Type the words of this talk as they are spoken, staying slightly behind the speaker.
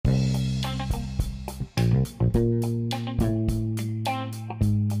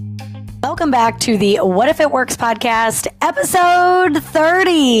Welcome back to the What If It Works podcast, episode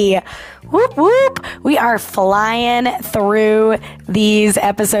 30. Whoop, whoop. We are flying through these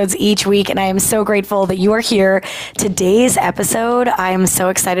episodes each week, and I am so grateful that you are here. Today's episode, I am so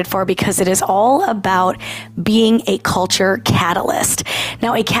excited for because it is all about being a culture catalyst.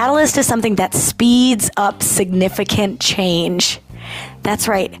 Now, a catalyst is something that speeds up significant change. That's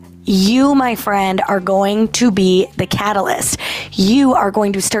right. You, my friend, are going to be the catalyst. You are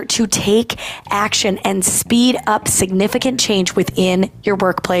going to start to take action and speed up significant change within your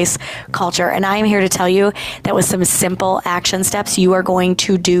workplace culture. And I am here to tell you that with some simple action steps, you are going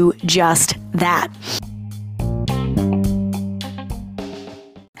to do just that.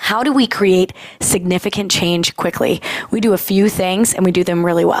 How do we create significant change quickly? We do a few things and we do them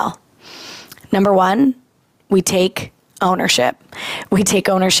really well. Number one, we take ownership. We take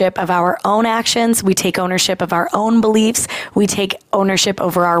ownership of our own actions. We take ownership of our own beliefs. We take ownership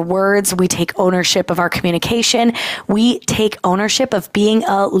over our words. We take ownership of our communication. We take ownership of being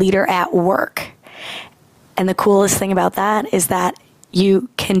a leader at work. And the coolest thing about that is that you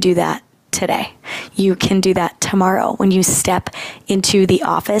can do that today. You can do that tomorrow. When you step into the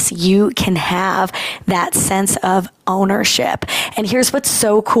office, you can have that sense of ownership. And here's what's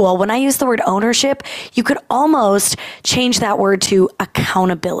so cool. When I use the word ownership, you could almost change that word to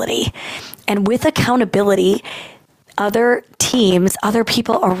accountability. And with accountability, other teams, other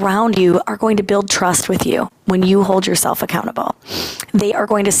people around you are going to build trust with you when you hold yourself accountable. They are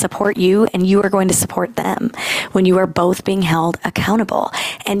going to support you and you are going to support them when you are both being held accountable.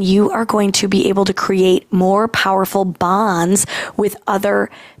 And you are going to be able to create more powerful bonds with other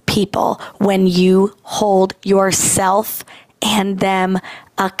people when you hold yourself and them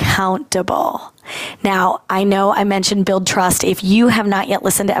accountable. Now, I know I mentioned build trust. If you have not yet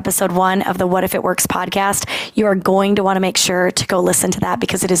listened to episode 1 of the What If It Works podcast, you are going to want to make sure to go listen to that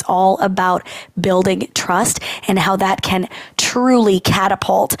because it is all about building trust and how that can truly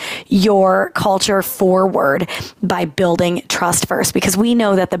catapult your culture forward by building trust first. Because we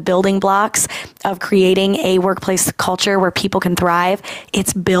know that the building blocks of creating a workplace culture where people can thrive,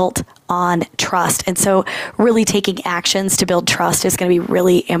 it's built on trust. And so really taking actions to build trust is going to be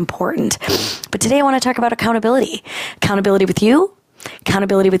really important. But today I want to talk about accountability. Accountability with you,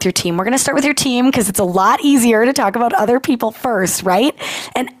 accountability with your team. We're going to start with your team because it's a lot easier to talk about other people first, right?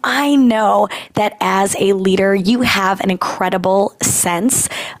 And I know that as a leader, you have an incredible sense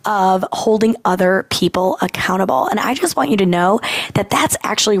of holding other people accountable. And I just want you to know that that's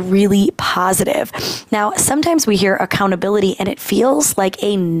actually really positive. Now, sometimes we hear accountability and it feels like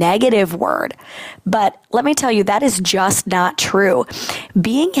a negative word, but let me tell you, that is just not true.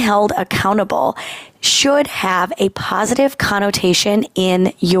 Being held accountable should have a positive connotation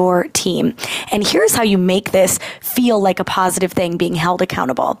in your team. And here's how you make this feel like a positive thing, being held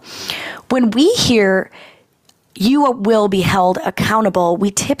accountable. When we hear you will be held accountable,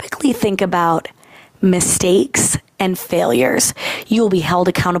 we typically think about mistakes and failures. You will be held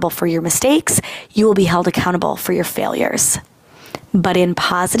accountable for your mistakes. You will be held accountable for your failures. But in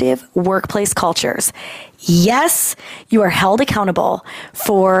positive workplace cultures, yes, you are held accountable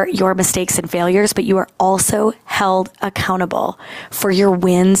for your mistakes and failures, but you are also held accountable for your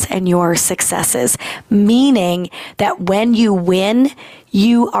wins and your successes, meaning that when you win,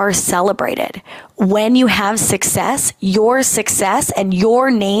 you are celebrated. When you have success, your success and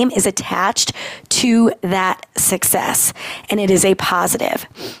your name is attached to that success, and it is a positive.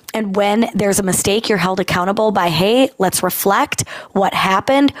 And when there's a mistake, you're held accountable by, hey, let's reflect what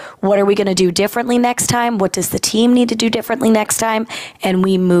happened. What are we going to do differently next time? What does the team need to do differently next time? And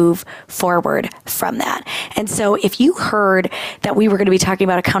we move forward from that. And so if you heard that we were going to be talking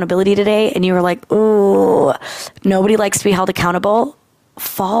about accountability today and you were like, ooh, nobody likes to be held accountable,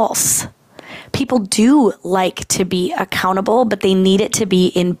 false. People do like to be accountable, but they need it to be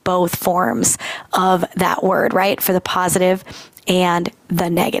in both forms of that word, right? For the positive and the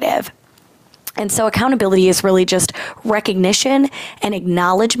negative. And so accountability is really just recognition and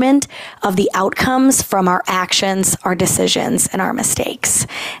acknowledgement of the outcomes from our actions, our decisions, and our mistakes.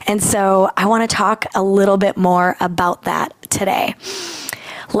 And so I want to talk a little bit more about that today.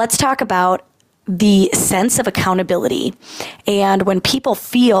 Let's talk about the sense of accountability. And when people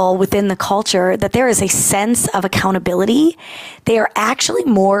feel within the culture that there is a sense of accountability, they are actually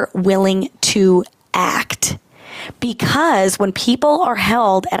more willing to act. Because when people are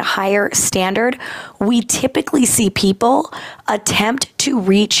held at a higher standard, we typically see people attempt to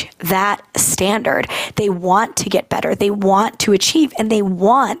reach that standard. They want to get better, they want to achieve, and they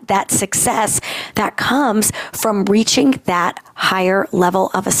want that success that comes from reaching that higher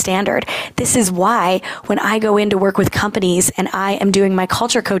level of a standard. This is why when I go in to work with companies and I am doing my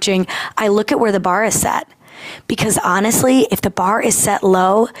culture coaching, I look at where the bar is set. Because honestly, if the bar is set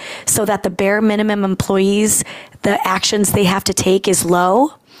low so that the bare minimum employees, the actions they have to take is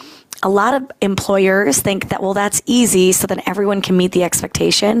low, a lot of employers think that, well, that's easy, so then everyone can meet the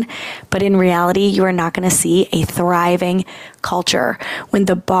expectation. But in reality, you are not going to see a thriving culture. When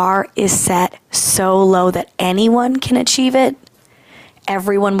the bar is set so low that anyone can achieve it,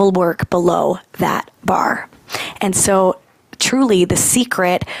 everyone will work below that bar. And so truly, the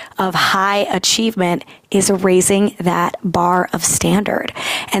secret of high achievement is raising that bar of standard.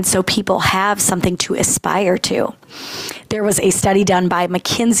 And so people have something to aspire to. There was a study done by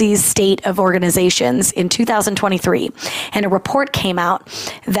McKinsey's State of Organizations in 2023, and a report came out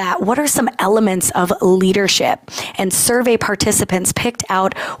that what are some elements of leadership? And survey participants picked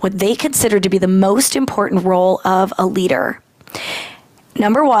out what they considered to be the most important role of a leader.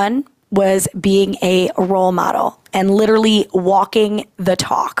 Number one was being a role model and literally walking the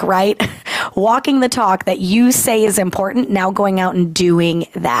talk, right? Walking the talk that you say is important, now going out and doing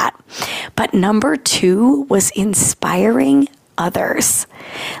that. But number two was inspiring others.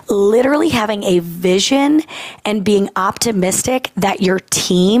 Literally having a vision and being optimistic that your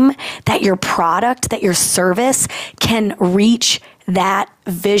team, that your product, that your service can reach that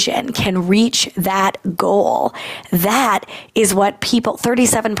vision, can reach that goal. That is what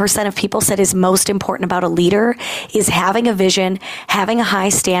 37% of people said is most important about a leader, is having a vision, having a high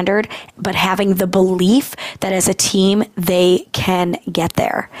standard, but having the belief that as a team, they can get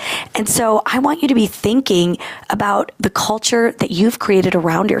there. And so I want you to be thinking about the culture that you've created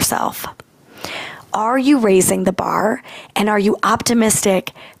around yourself. Are you raising the bar? And are you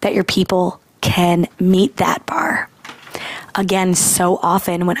optimistic that your people can meet that bar? Again, so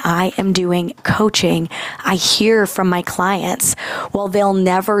often when I am doing coaching, I hear from my clients, well, they'll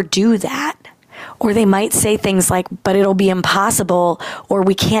never do that. Or they might say things like, but it'll be impossible, or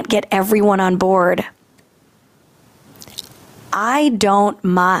we can't get everyone on board. I don't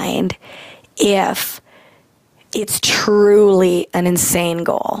mind if it's truly an insane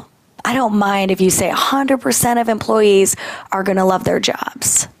goal. I don't mind if you say 100% of employees are going to love their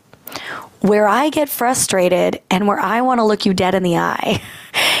jobs. Where I get frustrated and where I want to look you dead in the eye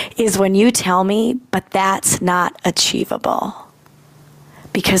is when you tell me, but that's not achievable.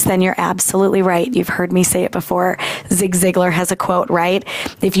 Because then you're absolutely right. You've heard me say it before. Zig Ziglar has a quote, right?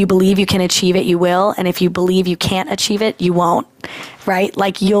 If you believe you can achieve it, you will. And if you believe you can't achieve it, you won't, right?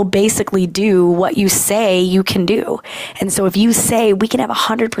 Like you'll basically do what you say you can do. And so if you say we can have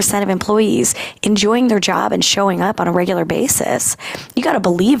 100% of employees enjoying their job and showing up on a regular basis, you got to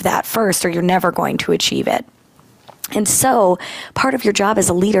believe that first or you're never going to achieve it. And so part of your job as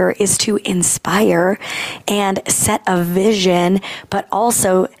a leader is to inspire and set a vision, but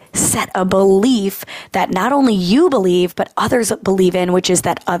also set a belief that not only you believe, but others believe in, which is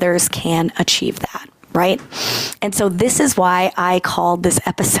that others can achieve that, right? And so this is why I called this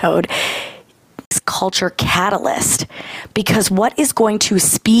episode Culture Catalyst, because what is going to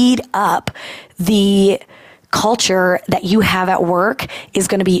speed up the culture that you have at work is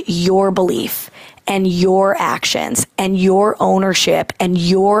going to be your belief and your actions and your ownership and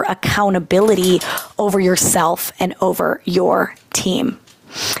your accountability over yourself and over your team.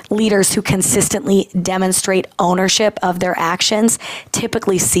 Leaders who consistently demonstrate ownership of their actions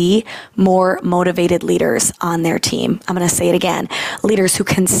typically see more motivated leaders on their team. I'm going to say it again. Leaders who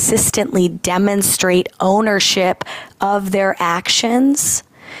consistently demonstrate ownership of their actions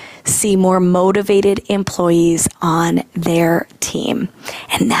see more motivated employees on their team.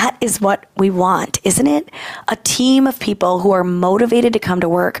 And that is what we want, isn't it? A team of people who are motivated to come to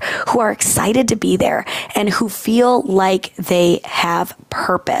work, who are excited to be there, and who feel like they have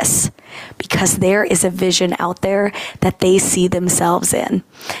purpose because there is a vision out there that they see themselves in,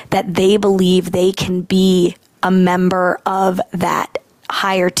 that they believe they can be a member of that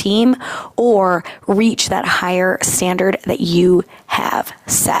higher team or reach that higher standard that you have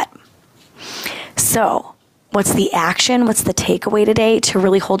set. So, what's the action? What's the takeaway today to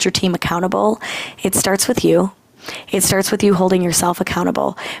really hold your team accountable? It starts with you. It starts with you holding yourself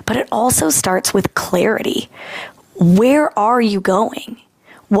accountable, but it also starts with clarity. Where are you going?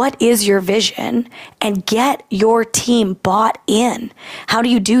 what is your vision, and get your team bought in. How do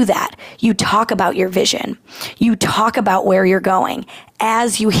you do that? You talk about your vision. You talk about where you're going.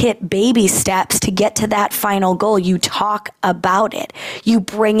 As you hit baby steps to get to that final goal, you talk about it. You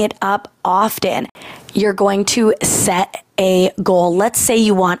bring it up often. You're going to set a goal. Let's say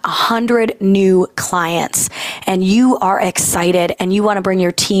you want 100 new clients and you are excited and you want to bring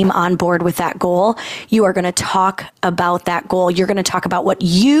your team on board with that goal. You are going to talk about that goal. You're going to talk about what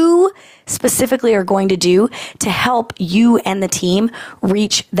you specifically are going to do to help you and the team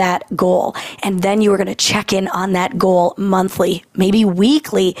reach that goal. And then you are going to check in on that goal monthly, maybe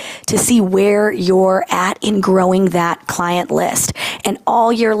weekly, to see where you're at in growing that client list. And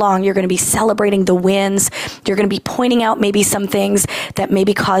all year long, you're going to be celebrating the wins. You're going to be pointing out maybe some things that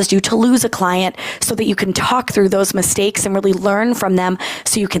maybe caused you to lose a client so that you can talk through those mistakes and really learn from them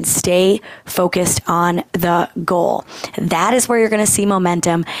so you can stay focused on the goal. That is where you're going to see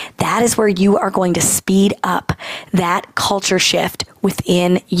momentum. That is where you are going to speed up that culture shift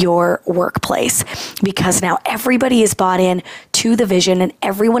within your workplace, because now everybody is bought in to the vision and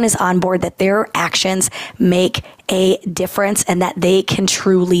everyone is on board that their actions make a difference and that they can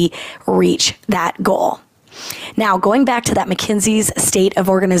truly reach that goal. Now, going back to that McKinsey's State of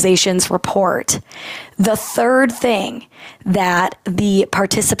Organizations report, the third thing that the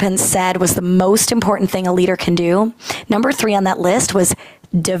participants said was the most important thing a leader can do, number 3 on that list, was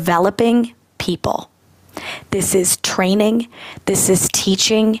developing people. This is training, this is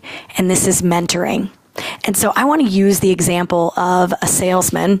teaching, and this is mentoring. And so I want to use the example of a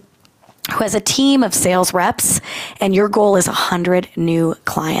salesman who has a team of sales reps, and your goal is 100 new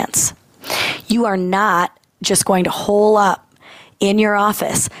clients. You are not just going to hole up in your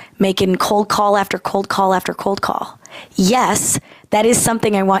office making cold call after cold call after cold call. Yes, that is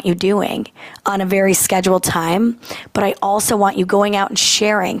something I want you doing on a very scheduled time, but I also want you going out and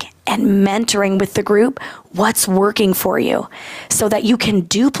sharing and mentoring with the group what's working for you so that you can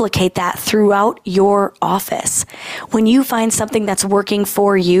duplicate that throughout your office. When you find something that's working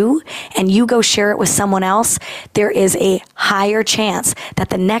for you and you go share it with someone else, there is a higher chance that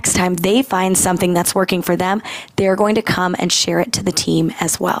the next time they find something that's working for them, they're going to come and share it to the team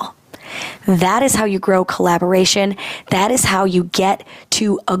as well. That is how you grow collaboration. That is how you get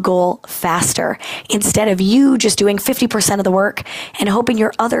to a goal faster. Instead of you just doing 50% of the work and hoping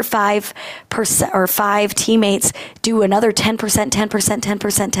your other 5% or 5 teammates do another 10%, 10%,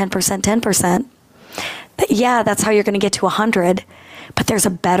 10%, 10%, 10%. Yeah, that's how you're going to get to 100. But there's a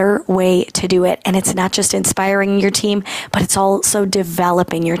better way to do it. And it's not just inspiring your team, but it's also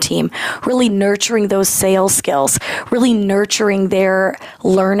developing your team, really nurturing those sales skills, really nurturing their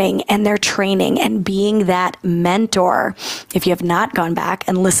learning and their training and being that mentor. If you have not gone back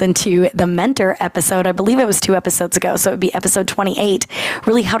and listened to the mentor episode, I believe it was 2 episodes ago, so it would be episode 28,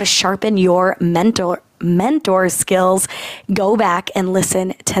 really how to sharpen your mentor skills, go back and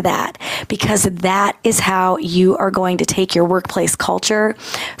listen to that, because that is how you are going to take your workplace culture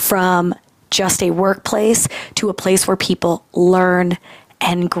from just a workplace to a place where people learn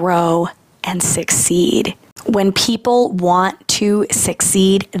and grow and succeed. When people want to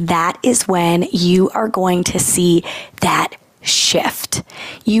succeed, that is when you are going to see that shift.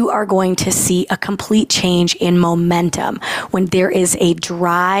 You are going to see a complete change in momentum when there is a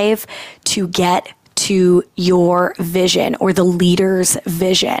drive to get to your vision or the leader's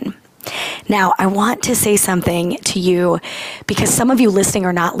vision. Now, I want to say something to you because some of you listening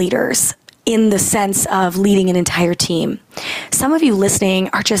are not leaders in the sense of leading an entire team. Some of you listening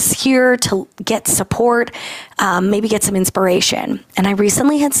are just here to get support, maybe get some inspiration. And I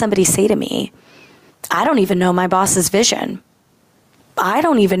recently had somebody say to me, I don't even know my boss's vision. I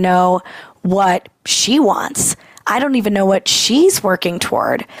don't even know what she wants. I don't even know what she's working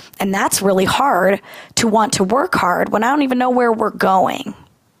toward. And that's really hard to want to work hard when I don't even know where we're going.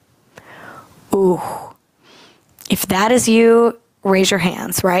 Ooh, if that is you, raise your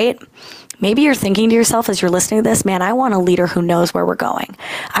hands, right? Maybe you're thinking to yourself as you're listening to this, man, I want a leader who knows where we're going.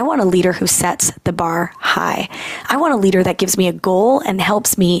 I want a leader who sets the bar high. I want a leader that gives me a goal and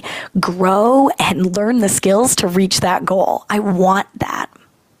helps me grow and learn the skills to reach that goal. I want that.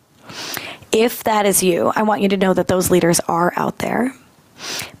 If that is you, I want you to know that those leaders are out there.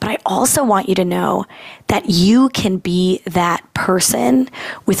 But I also want you to know that you can be that person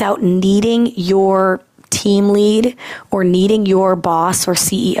without needing your team lead or needing your boss or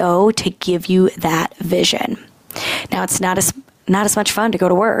CEO to give you that vision. Now, it's not not as much fun to go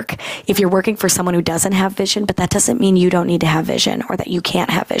to work if you're working for someone who doesn't have vision, but that doesn't mean you don't need to have vision or that you can't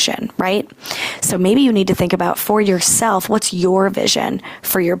have vision, right? So maybe you need to think about for yourself, what's your vision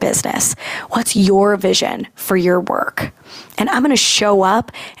for your business? What's your vision for your work? And I'm going to show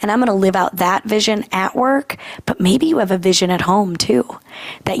up and I'm going to live out that vision at work, but maybe you have a vision at home too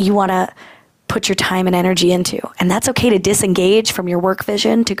that you want to put your time and energy into. And that's okay to disengage from your work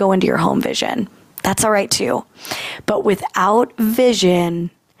vision to go into your home vision. That's all right too. But without vision,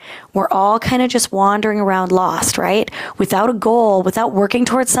 we're all kind of just wandering around lost, right? Without a goal, without working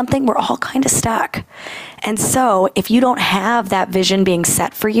towards something, we're all kind of stuck. And so if you don't have that vision being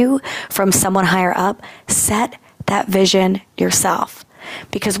set for you from someone higher up, set that vision yourself.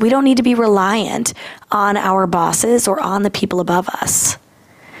 Because we don't need to be reliant on our bosses or on the people above us.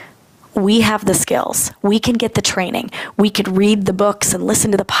 We have the skills. We can get the training. We could read the books and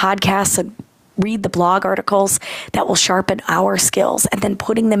listen to the podcasts and read the blog articles that will sharpen our skills. And then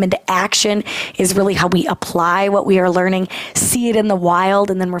putting them into action is really how we apply what we are learning, see it in the wild,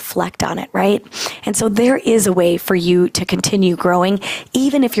 and then reflect on it, right? And so there is a way for you to continue growing,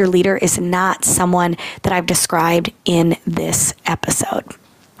 even if your leader is not someone that I've described in this episode.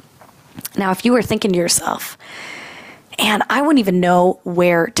 Now, if you were thinking to yourself, and I wouldn't even know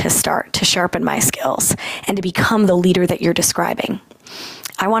where to start to sharpen my skills and to become the leader that you're describing,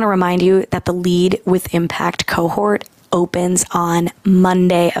 I want to remind you that the Lead with Impact cohort opens on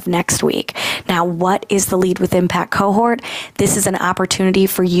Monday of next week. Now, what is the Lead with Impact cohort? This is an opportunity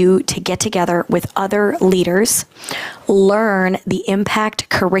for you to get together with other leaders, learn the impact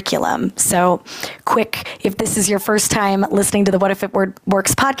curriculum. So quick, if this is your first time listening to the What If It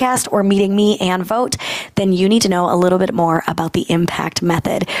Works podcast or meeting me, Ann Vogt, then you need to know a little bit more about the impact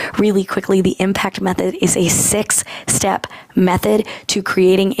method. Really quickly, the impact method is a 6-step method to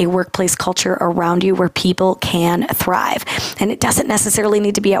creating a workplace culture around you where people can thrive. And it doesn't necessarily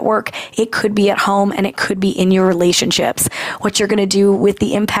need to be at work. It could be at home and it could be in your relationships. What you're going to do with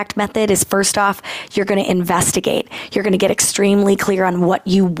the impact method is, first off, you're going to investigate. You're going to get extremely clear on what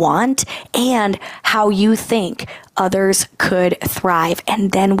you want and how you think others could thrive.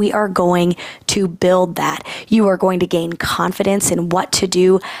 And then we are going to build that. You are going to gain confidence in what to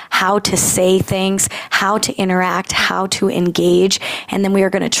do, how to say things, how to interact, how to engage. And then we are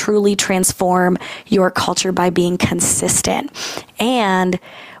going to truly transform your culture by being consistent. And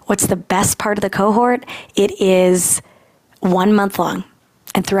what's the best part of the cohort? It is 1 month long.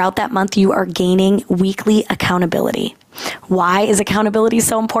 And throughout that month, you are gaining weekly accountability. Why is accountability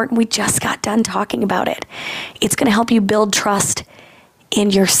so important? We just got done talking about it. It's going to help you build trust in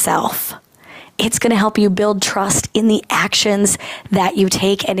yourself. It's going to help you build trust in the actions that you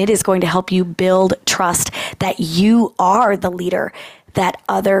take, and it is going to help you build trust that you are the leader that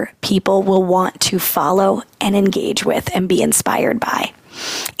other people will want to follow and engage with and be inspired by.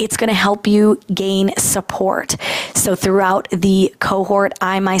 It's going to help you gain support. So throughout the cohort,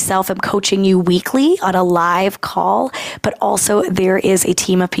 I myself am coaching you weekly on a live call, but also there is a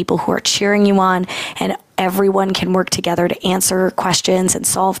team of people who are cheering you on, and everyone can work together to answer questions and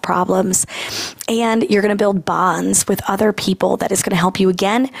solve problems. And you're going to build bonds with other people that is going to help you,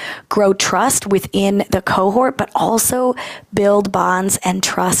 again, grow trust within the cohort, but also build bonds and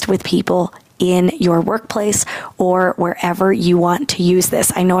trust with people in your workplace or wherever you want to use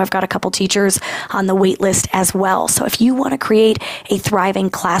this. I know I've got a couple teachers on the wait list as well. So if you want to create a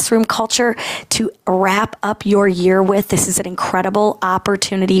thriving classroom culture to wrap up your year with, this is an incredible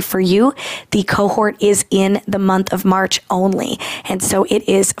opportunity for you. The cohort is in the month of March only. And so it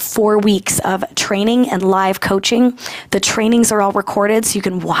is 4 weeks of training and live coaching. The trainings are all recorded so you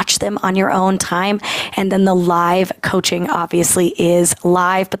can watch them on your own time. And then the live coaching obviously is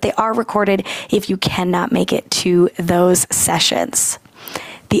live, but they are recorded if you cannot make it to those sessions.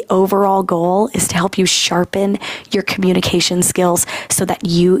 The overall goal is to help you sharpen your communication skills so that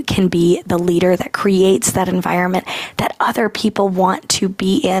you can be the leader that creates that environment that other people want to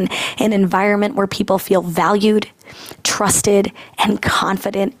be in, an environment where people feel valued, trusted, and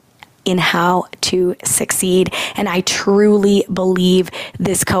confident in how to succeed. And I truly believe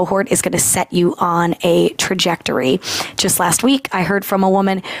this cohort is going to set you on a trajectory. Just last week, I heard from a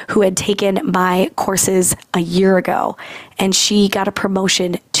woman who had taken my courses a year ago, and she got a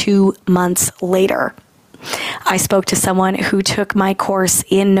promotion 2 months later. I spoke to someone who took my course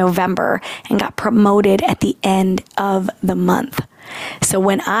in November and got promoted at the end of the month. So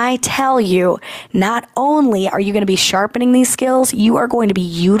when I tell you, not only are you going to be sharpening these skills, you are going to be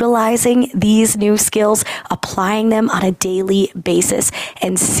utilizing these new skills, applying them on a daily basis,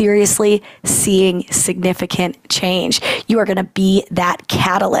 and seriously seeing significant change. You are going to be that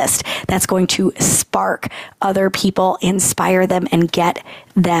catalyst that's going to spark other people, inspire them, and get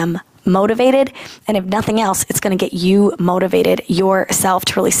them motivated. And if nothing else, it's going to get you motivated yourself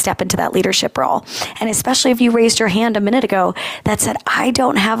to really step into that leadership role. And especially if you raised your hand a minute ago that said, I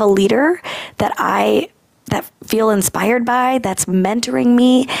don't have a leader that feel inspired by, that's mentoring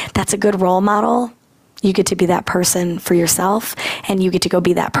me, that's a good role model. You get to be that person for yourself, and you get to go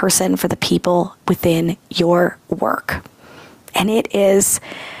be that person for the people within your work. And it is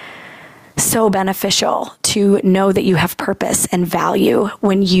so beneficial to know that you have purpose and value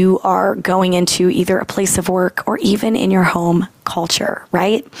when you are going into either a place of work or even in your home culture,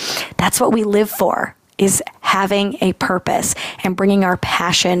 right? That's what we live for, is having a purpose and bringing our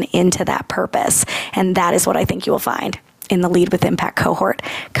passion into that purpose. And that is what I think you will find in the Lead with Impact cohort.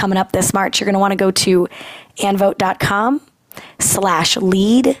 Coming up this March, you're going to want to go to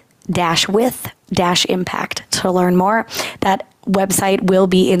anvote.com/lead-with-impact to learn more. That website will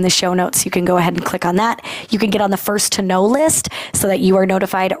be in the show notes. You can go ahead and click on that. You can get on the first to know list so that you are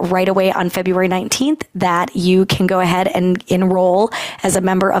notified right away on February 19th that you can go ahead and enroll as a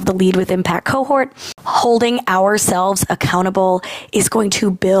member of the Lead with Impact cohort. Holding ourselves accountable is going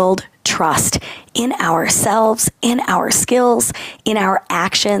to build trust in ourselves, in our skills, in our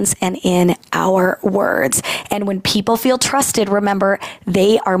actions, and in our words. And when people feel trusted, remember,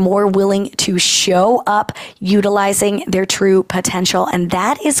 they are more willing to show up utilizing their true potential. And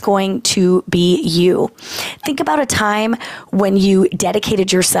that is going to be you. Think about a time when you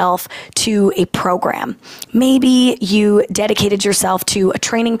dedicated yourself to a program. Maybe you dedicated yourself to a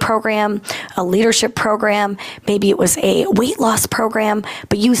training program, a leadership program. Maybe it was a weight loss program,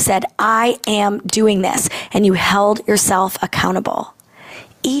 but you said, I am doing this, and you held yourself accountable.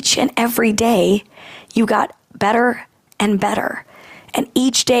 Each and every day, you got better and better. And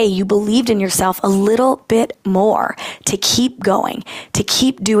each day you believed in yourself a little bit more to keep going, to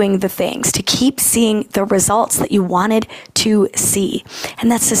keep doing the things, to keep seeing the results that you wanted to see.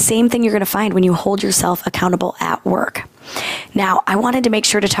 And that's the same thing you're going to find when you hold yourself accountable at work. Now, I wanted to make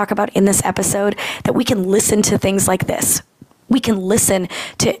sure to talk about in this episode that we can listen to things like this. We can listen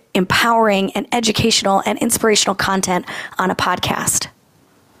to empowering and educational and inspirational content on a podcast.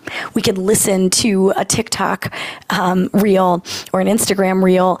 We can listen to a TikTok reel or an Instagram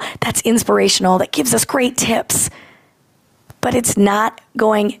reel that's inspirational, that gives us great tips. But it's not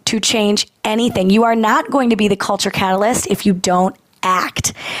going to change anything. You are not going to be the culture catalyst if you don't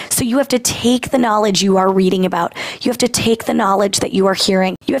act. So you have to take the knowledge you are reading about. You have to take the knowledge that you are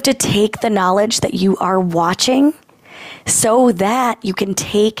hearing. You have to take the knowledge that you are watching, so that you can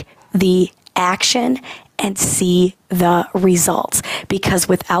take the action and see the results. Because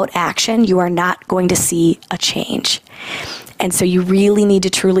without action, you are not going to see a change. And so you really need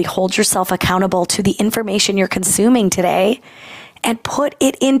to truly hold yourself accountable to the information you're consuming today and put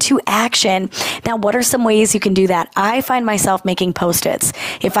it into action. Now, what are some ways you can do that? I find myself making Post-its.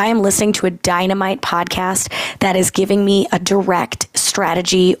 If I am listening to a dynamite podcast that is giving me a direct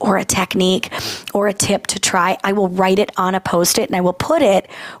strategy or a technique or a tip to try, I will write it on a Post-it and I will put it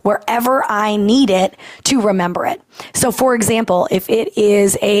wherever I need it to remember it. So for example, if it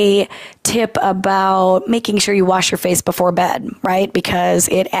is a tip about making sure you wash your face before bed, right? Because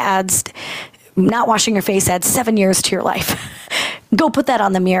not washing your face adds 7 years to your life. Go put that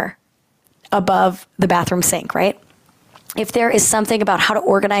on the mirror above the bathroom sink, right? If there is something about how to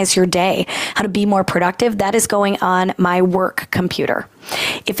organize your day, how to be more productive, that is going on my work computer.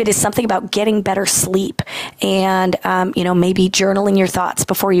 If it is something about getting better sleep and, maybe journaling your thoughts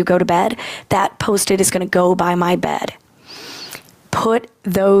before you go to bed, that Post-it is going to go by my bed. Put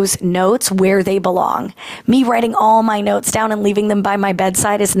those notes where they belong. Me writing all my notes down and leaving them by my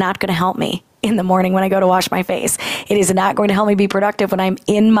bedside is not going to help me in the morning when I go to wash my face. It is not going to help me be productive when I'm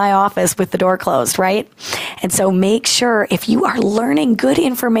in my office with the door closed, right? And so make sure, if you are learning good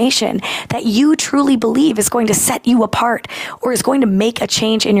information that you truly believe is going to set you apart or is going to make a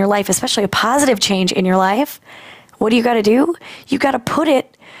change in your life, especially a positive change in your life, what do you got to do? You got to put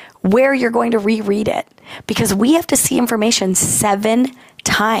it where you're going to reread it, because we have to see information 7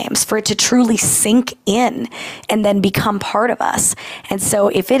 times for it to truly sink in and then become part of us. And so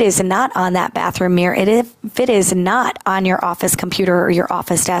if it is not on that bathroom mirror, if it is not on your office computer or your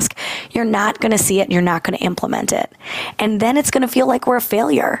office desk, you're not going to see it and you're not going to implement it. And then it's going to feel like we're a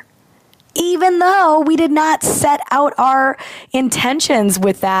failure. even though we did not set out our intentions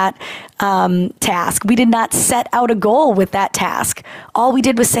with that task. We did not set out a goal with that task. All we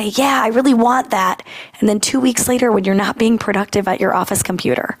did was say, yeah, I really want that. And then 2 weeks later, when you're not being productive at your office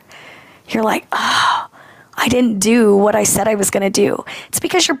computer, you're like, oh, I didn't do what I said I was going to do. It's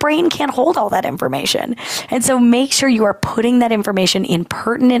because your brain can't hold all that information. And so make sure you are putting that information in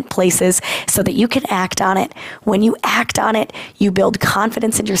pertinent places so that you can act on it. When you act on it, you build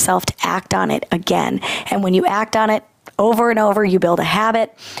confidence in yourself to act on it again. And when you act on it over and over, you build a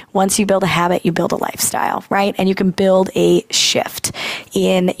habit. Once you build a habit, you build a lifestyle, right? And you can build a shift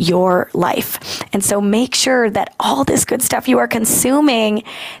in your life. And so make sure that all this good stuff you are consuming,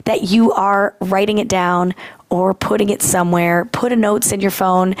 that you are writing it down or putting it somewhere. Put a notes in your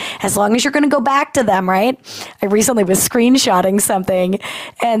phone, as long as you're going to go back to them, right? I recently was screenshotting something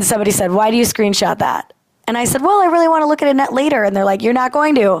and somebody said, why do you screenshot that? And I said, well, I really want to look at it later. And they're like, you're not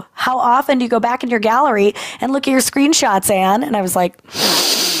going to. How often do you go back in your gallery and look at your screenshots, Anne? And I was like,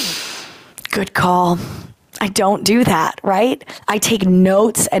 good call. I don't do that, right? I take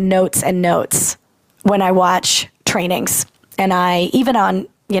notes and notes and notes when I watch trainings. And I, even on,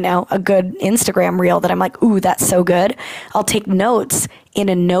 a good Instagram reel that I'm like, ooh, that's so good. I'll take notes in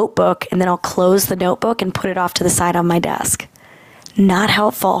a notebook and then I'll close the notebook and put it off to the side on my desk. Not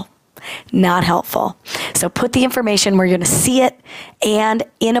helpful. Not helpful. So put the information where you're going to see it and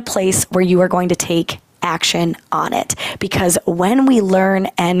in a place where you are going to take action on it. Because when we learn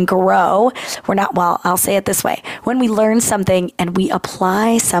and grow, I'll say it this way. When we learn something and we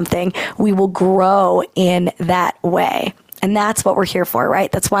apply something, we will grow in that way. And that's what we're here for,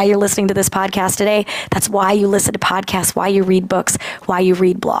 right? That's why you're listening to this podcast today. That's why you listen to podcasts, why you read books, why you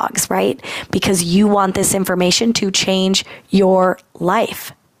read blogs, right? Because you want this information to change your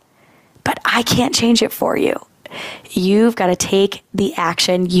life. But I can't change it for you. You've got to take the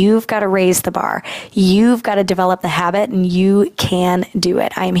action. You've got to raise the bar. You've got to develop the habit, and you can do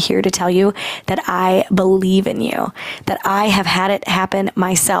it. I am here to tell you that I believe in you, that I have had it happen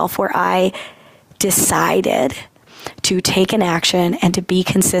myself, where I decided to take an action and to be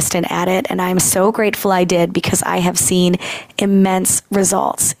consistent at it. And I'm so grateful I did, because I have seen immense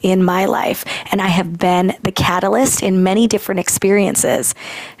results in my life. And I have been the catalyst in many different experiences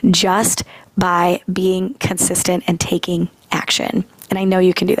just by being consistent and taking action. And I know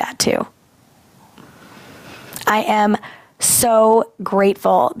you can do that too. I am so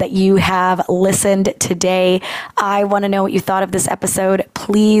grateful that you have listened today. I want to know what you thought of this episode.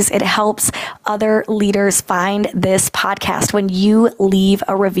 Please, it helps other leaders find this podcast. When you leave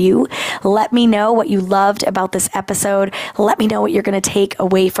a review, let me know what you loved about this episode. Let me know what you're going to take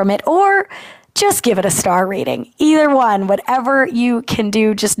away from it, or just give it a star rating. Either one, whatever you can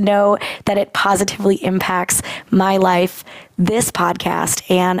do, just know that it positively impacts my life, this podcast,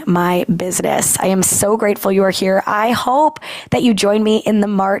 and my business. I am so grateful you are here. I hope that you join me in the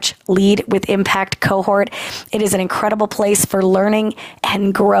March Lead with Impact cohort. It is an incredible place for learning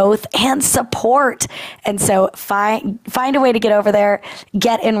and growth and support. And so find a way to get over there,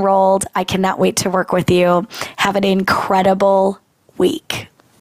 get enrolled. I cannot wait to work with you. Have an incredible week.